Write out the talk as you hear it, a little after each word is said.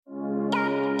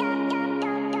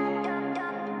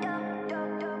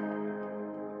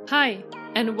Hi,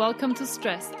 and welcome to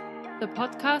Stressed, the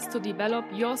podcast to develop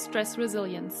your stress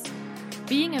resilience.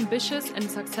 Being ambitious and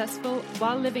successful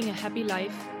while living a happy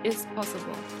life is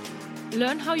possible.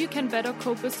 Learn how you can better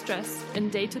cope with stress in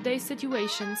day-to-day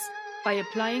situations by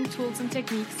applying tools and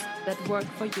techniques that work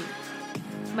for you.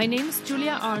 My name is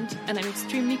Julia Arndt, and I'm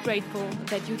extremely grateful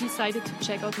that you decided to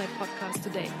check out my podcast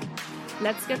today.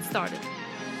 Let's get started.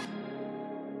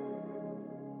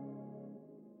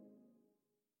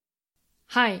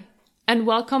 Hi, and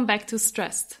welcome back to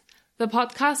Stressed, the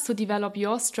podcast to develop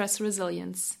your stress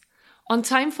resilience. On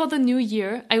time for the new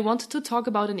year, I wanted to talk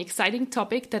about an exciting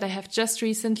topic that I have just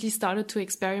recently started to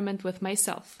experiment with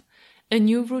myself: a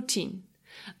new routine.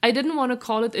 I didn't want to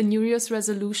call it a New Year's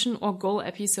resolution or goal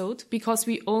episode because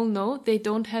we all know they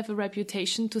don't have a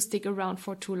reputation to stick around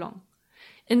for too long.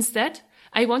 Instead,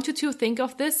 I want you to think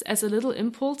of this as a little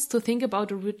impulse to think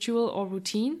about a ritual or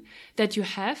routine that you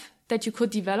have that you could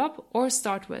develop or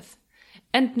start with.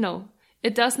 And no,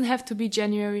 it doesn't have to be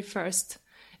January 1st.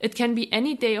 It can be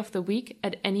any day of the week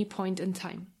at any point in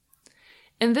time.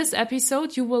 In this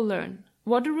episode, you will learn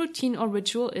what a routine or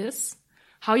ritual is,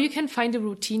 how you can find a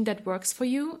routine that works for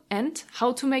you, and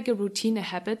how to make a routine a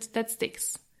habit that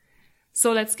sticks.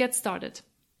 So let's get started.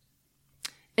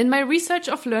 In my research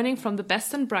of learning from the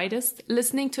best and brightest,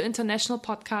 listening to international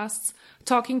podcasts,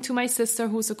 talking to my sister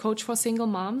who's a coach for single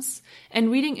moms, and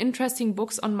reading interesting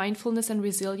books on mindfulness and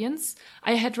resilience,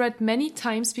 I had read many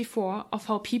times before of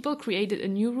how people created a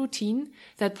new routine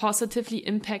that positively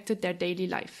impacted their daily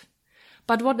life.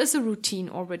 But what is a routine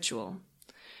or ritual?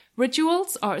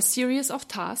 Rituals are a series of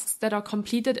tasks that are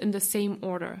completed in the same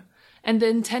order, and the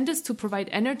intent is to provide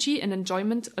energy and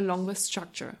enjoyment along with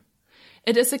structure.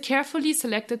 It is a carefully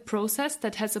selected process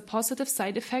that has a positive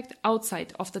side effect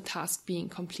outside of the task being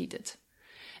completed.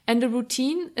 And a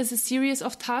routine is a series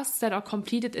of tasks that are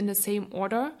completed in the same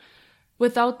order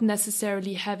without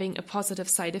necessarily having a positive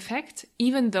side effect,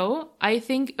 even though I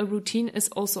think a routine is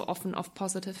also often of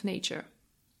positive nature.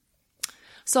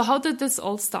 So how did this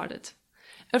all start?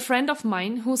 A friend of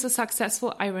mine, who's a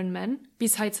successful Ironman,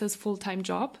 besides his full-time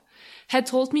job, had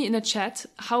told me in a chat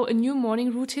how a new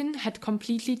morning routine had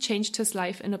completely changed his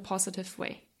life in a positive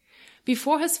way.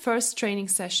 Before his first training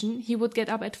session, he would get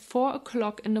up at 4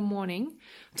 o'clock in the morning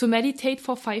to meditate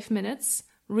for 5 minutes,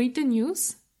 read the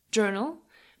news, journal,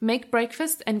 make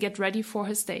breakfast, and get ready for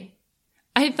his day.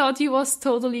 I thought he was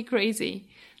totally crazy.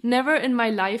 Never in my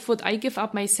life would I give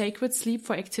up my sacred sleep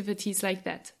for activities like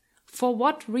that. For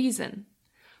what reason?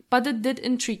 But it did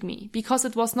intrigue me, because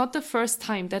it was not the first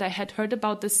time that I had heard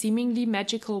about the seemingly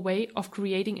magical way of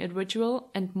creating a ritual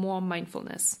and more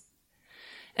mindfulness.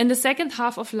 In the second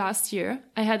half of last year,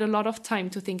 I had a lot of time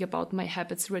to think about my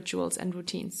habits, rituals, and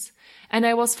routines, and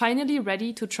I was finally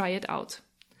ready to try it out.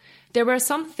 There were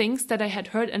some things that I had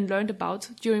heard and learned about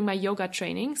during my yoga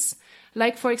trainings,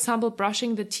 like for example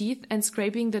brushing the teeth and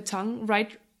scraping the tongue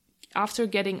right after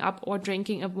getting up or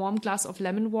drinking a warm glass of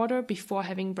lemon water before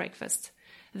having breakfast.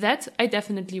 That I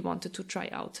definitely wanted to try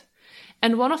out.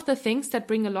 And one of the things that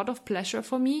bring a lot of pleasure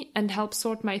for me and help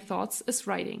sort my thoughts is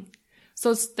writing.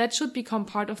 So that should become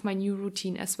part of my new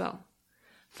routine as well.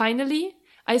 Finally,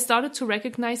 I started to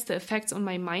recognize the effects on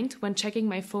my mind when checking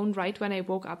my phone right when I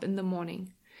woke up in the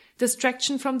morning.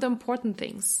 Distraction from the important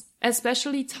things,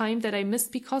 especially time that I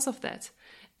missed because of that.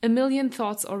 A million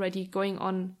thoughts already going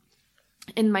on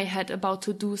in my head about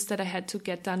to-dos that I had to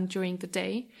get done during the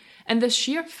day, and the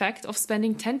sheer fact of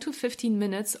spending 10 to 15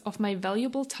 minutes of my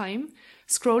valuable time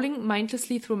scrolling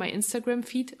mindlessly through my Instagram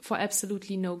feed for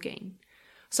absolutely no gain.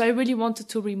 So I really wanted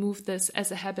to remove this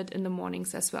as a habit in the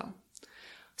mornings as well.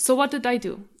 So what did I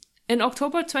do? In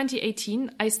October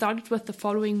 2018, I started with the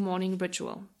following morning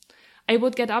ritual. I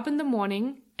would get up in the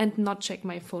morning and not check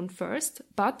my phone first,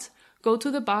 but go to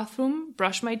the bathroom,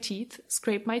 brush my teeth,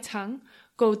 scrape my tongue,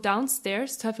 go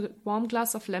downstairs to have a warm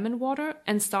glass of lemon water,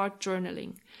 and start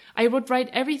journaling. I would write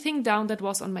everything down that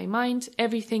was on my mind,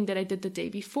 everything that I did the day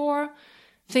before,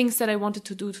 things that I wanted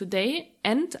to do today,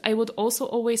 and I would also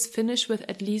always finish with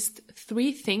at least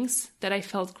 3 things that I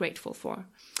felt grateful for.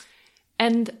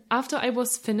 And after I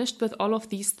was finished with all of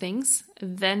these things,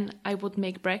 then I would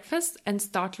make breakfast and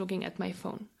start looking at my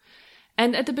phone.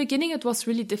 And at the beginning, it was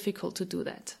really difficult to do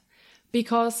that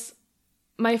because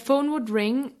my phone would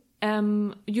ring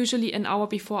usually an hour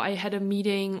before I had a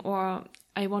meeting or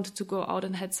I wanted to go out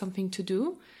and had something to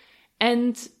do.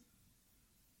 And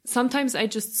sometimes I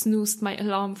just snoozed my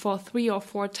alarm for 3 or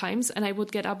 4 times and I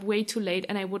would get up way too late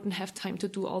and I wouldn't have time to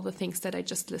do all the things that I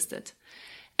just listed.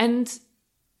 And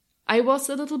I was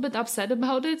a little bit upset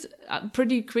about it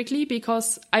pretty quickly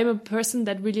because I'm a person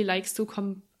that really likes to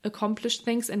accomplish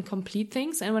things and complete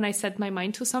things. And when I set my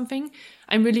mind to something,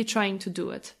 I'm really trying to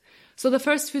do it. So the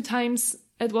first few times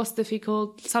it was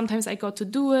difficult. Sometimes I got to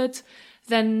do it.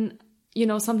 Then,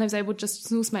 sometimes I would just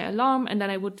snooze my alarm and then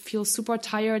I would feel super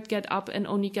tired, get up and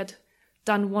only get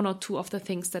done 1 or 2 of the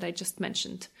things that I just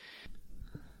mentioned.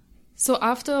 So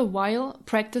after a while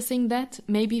practicing that,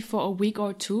 maybe for a week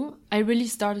or 2, I really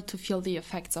started to feel the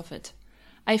effects of it.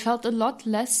 I felt a lot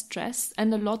less stressed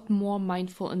and a lot more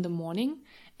mindful in the morning.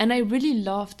 And I really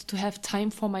loved to have time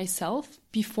for myself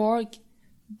before,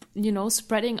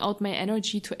 spreading out my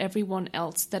energy to everyone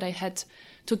else that I had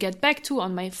to get back to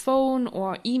on my phone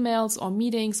or emails or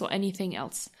meetings or anything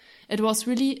else. It was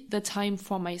really the time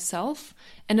for myself,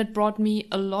 and it brought me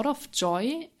a lot of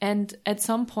joy. And at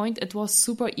some point it was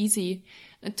super easy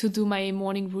to do my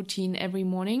morning routine every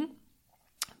morning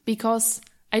because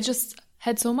I just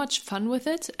had so much fun with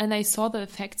it and I saw the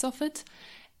effects of it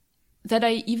that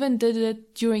I even did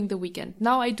it during the weekend.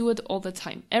 Now I do it all the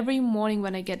time. Every morning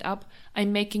when I get up,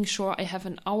 I'm making sure I have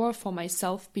an hour for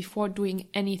myself before doing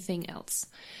anything else.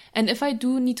 And if I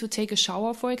do need to take a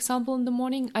shower, for example, in the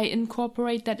morning, I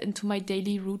incorporate that into my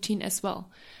daily routine as well.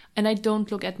 And I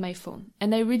don't look at my phone.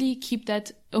 And I really keep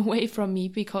that away from me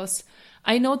because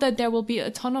I know that there will be a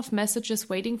ton of messages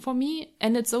waiting for me,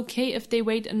 and it's okay if they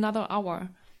wait another hour.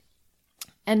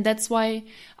 And that's why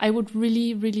I would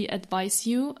really, really advise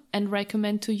you and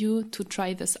recommend to you to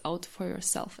try this out for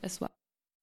yourself as well.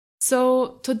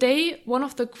 So today, one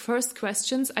of the first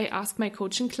questions I ask my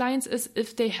coaching clients is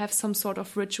if they have some sort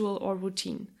of ritual or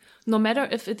routine, no matter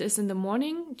if it is in the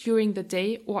morning, during the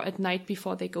day, or at night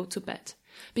before they go to bed.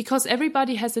 Because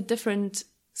everybody has a different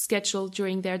schedule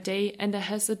during their day and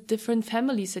has a different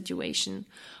family situation.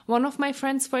 One of my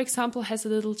friends, for example, has a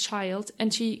little child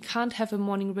and she can't have a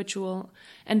morning ritual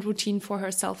and routine for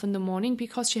herself in the morning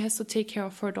because she has to take care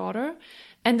of her daughter.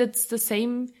 And it's the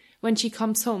same when she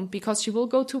comes home because she will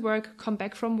go to work, come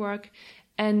back from work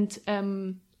and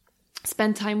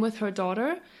spend time with her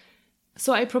daughter.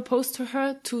 So I proposed to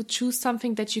her to choose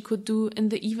something that she could do in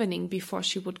the evening before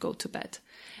she would go to bed.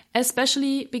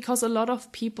 Especially because a lot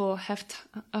of people have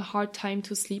a hard time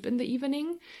to sleep in the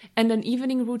evening, and an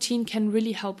evening routine can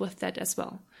really help with that as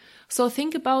well. So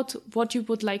think about what you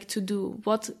would like to do,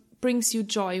 what brings you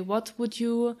joy, what would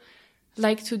you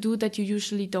like to do that you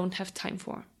usually don't have time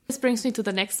for. This brings me to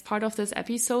the next part of this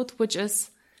episode, which is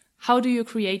how do you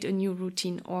create a new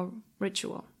routine or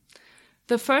ritual?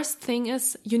 The first thing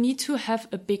is you need to have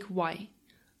a big why.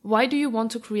 Why do you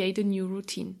want to create a new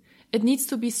routine? It needs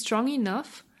to be strong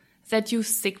enough that you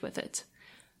stick with it.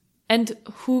 And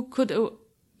who could a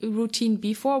routine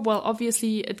be for? Well,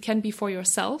 obviously it can be for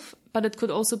yourself, but it could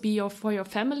also be for your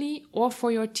family or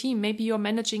for your team. Maybe you're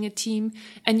managing a team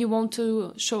and you want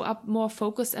to show up more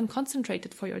focused and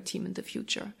concentrated for your team in the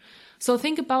future. So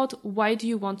think about why do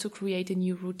you want to create a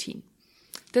new routine?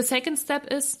 The second step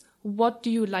is what do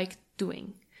you like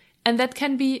doing? And that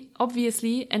can be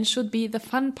obviously and should be the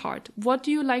fun part. What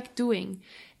do you like doing?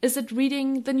 Is it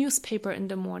reading the newspaper in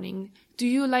the morning? Do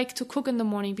you like to cook in the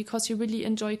morning because you really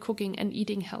enjoy cooking and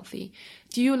eating healthy?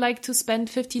 Do you like to spend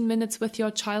 15 minutes with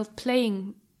your child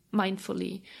playing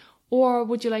mindfully? Or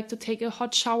would you like to take a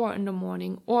hot shower in the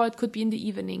morning? Or it could be in the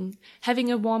evening,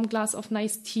 having a warm glass of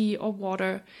nice tea or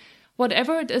water.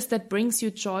 Whatever it is that brings you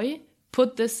joy,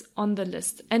 put this on the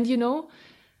list. And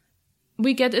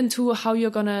we get into how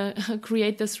you're gonna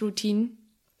create this routine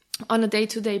on a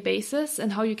day-to-day basis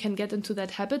and how you can get into that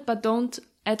habit, but don't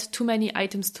add too many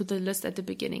items to the list at the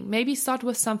beginning. Maybe start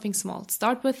with something small.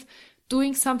 Start with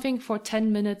doing something for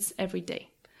 10 minutes every day.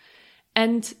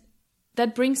 And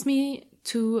that brings me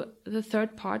to the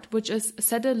third part, which is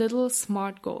set a little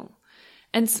SMART goal.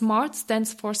 And SMART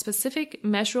stands for specific,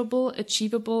 measurable,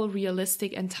 achievable,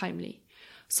 realistic, and timely.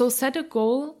 So set a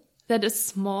goal that is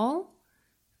small,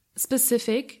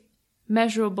 specific,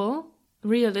 measurable,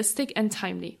 realistic, and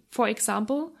timely. For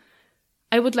example,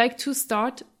 I would like to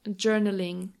start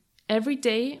journaling every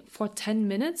day for 10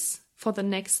 minutes for the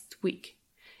next week.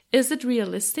 Is it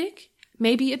realistic?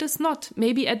 Maybe it is not.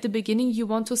 Maybe at the beginning you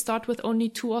want to start with only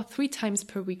 2 or 3 times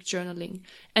per week journaling,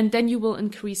 and then you will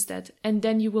increase that, and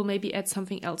then you will maybe add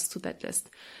something else to that list.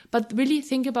 But really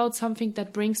think about something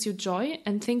that brings you joy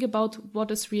and think about what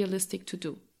is realistic to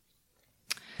do.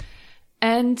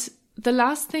 And the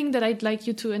last thing that I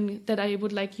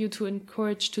would like you to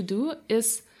encourage to do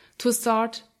is to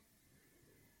start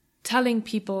telling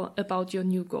people about your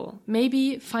new goal.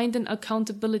 Maybe find an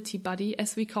accountability buddy,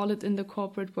 as we call it in the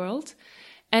corporate world,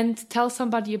 and tell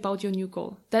somebody about your new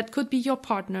goal. That could be your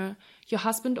partner, your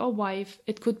husband or wife.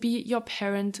 It could be your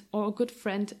parent or a good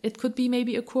friend. It could be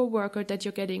maybe a co-worker that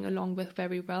you're getting along with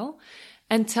very well.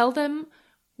 And tell them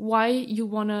why you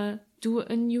want to do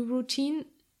a new routine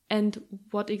and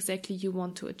what exactly you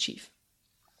want to achieve.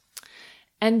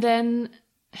 And then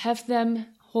have them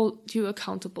hold you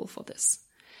accountable for this.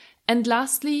 And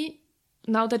lastly,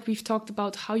 now that we've talked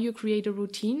about how you create a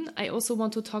routine, I also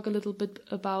want to talk a little bit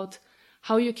about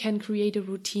how you can create a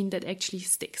routine that actually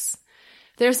sticks.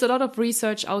 There's a lot of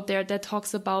research out there that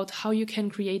talks about how you can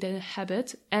create a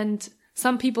habit, and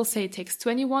some people say it takes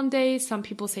 21 days, some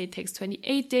people say it takes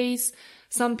 28 days,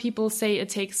 some people say it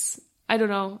takes,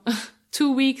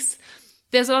 2 weeks.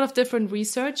 There's a lot of different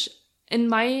research. In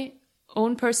my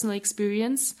own personal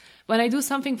experience, when I do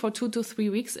something for 2 to 3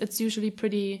 weeks, it's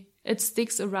usually it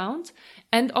sticks around.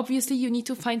 And obviously you need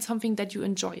to find something that you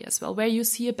enjoy as well, where you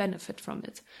see a benefit from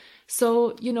it.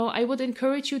 So, I would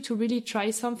encourage you to really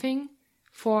try something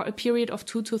for a period of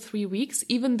 2 to 3 weeks,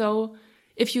 even though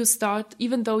you start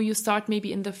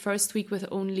maybe in the first week with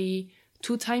only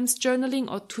 2 times journaling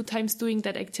or 2 times doing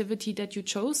that activity that you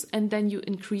chose, and then you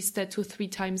increase that to 3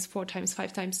 times, 4 times,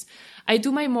 5 times. I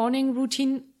do my morning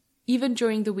routine even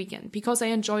during the weekend because I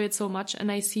enjoy it so much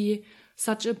and I see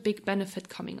such a big benefit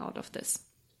coming out of this.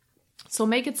 So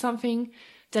make it something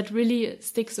that really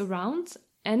sticks around,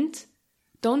 and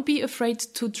don't be afraid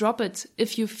to drop it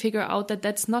if you figure out that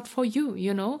that's not for you,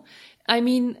 I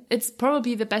mean, it's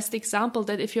probably the best example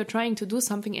that if you're trying to do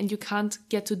something and you can't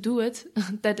get to do it,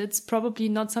 that it's probably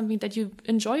not something that you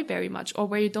enjoy very much or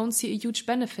where you don't see a huge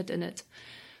benefit in it.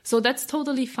 So that's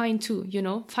totally fine too,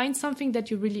 Find something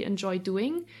that you really enjoy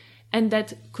doing and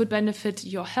that could benefit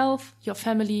your health, your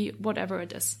family, whatever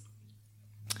it is.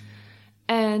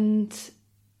 And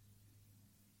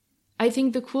I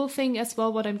think the cool thing as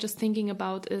well, what I'm just thinking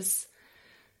about is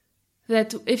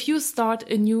that if you start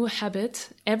a new habit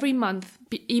every month,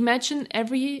 imagine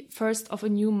every first of a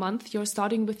new month, you're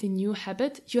starting with a new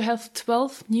habit. You have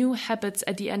 12 new habits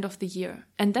at the end of the year.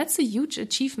 And that's a huge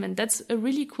achievement. That's a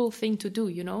really cool thing to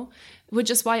do,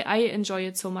 which is why I enjoy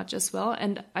it so much as well.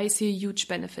 And I see a huge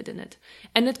benefit in it.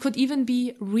 And it could even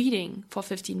be reading for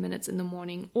 15 minutes in the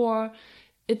morning, or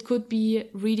it could be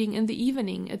reading in the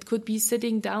evening. It could be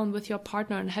sitting down with your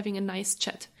partner and having a nice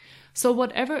chat. So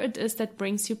whatever it is that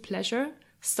brings you pleasure,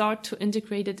 start to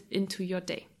integrate it into your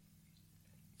day.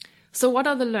 So what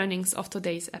are the learnings of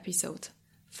today's episode?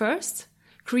 First,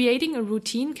 creating a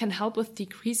routine can help with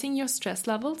decreasing your stress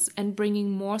levels and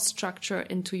bringing more structure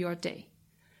into your day.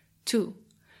 2,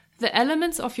 the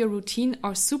elements of your routine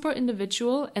are super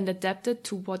individual and adapted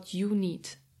to what you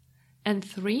need. And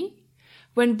 3,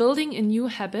 when building a new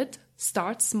habit,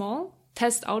 start small,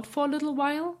 test out for a little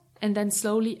while, and then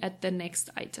slowly add the next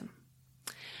item.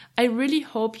 I really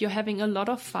hope you're having a lot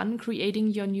of fun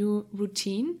creating your new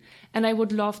routine, and I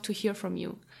would love to hear from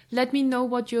you. Let me know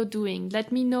what you're doing.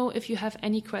 Let me know if you have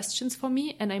any questions for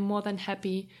me, and I'm more than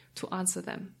happy to answer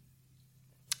them.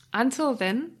 Until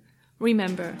then,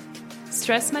 remember,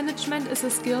 stress management is a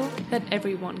skill that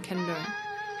everyone can learn.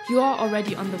 You are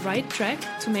already on the right track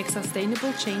to make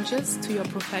sustainable changes to your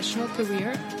professional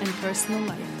career and personal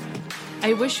life.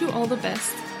 I wish you all the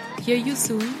best. Hear you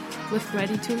soon. With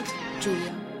gratitude,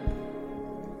 Julia.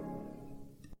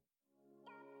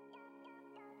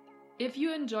 If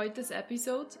you enjoyed this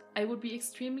episode, I would be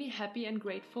extremely happy and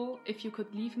grateful if you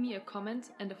could leave me a comment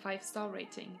and a 5-star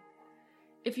rating.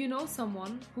 If you know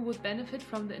someone who would benefit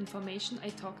from the information I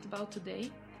talked about today,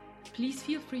 please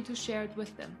feel free to share it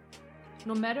with them.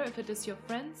 No matter if it is your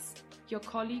friends, your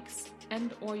colleagues,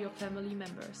 and/or your family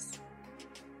members.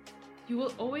 You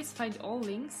will always find all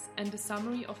links and a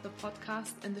summary of the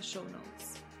podcast in the show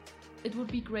notes. It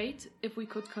would be great if we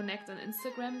could connect on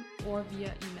Instagram or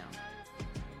via email.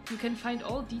 You can find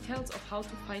all details of how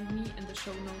to find me in the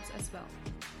show notes as well.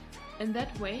 In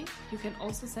that way, you can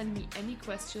also send me any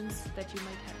questions that you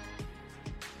might have.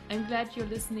 I'm glad you're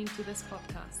listening to this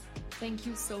podcast. Thank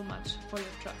you so much for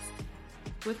your trust.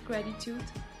 With gratitude,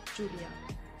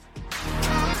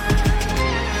 Julia.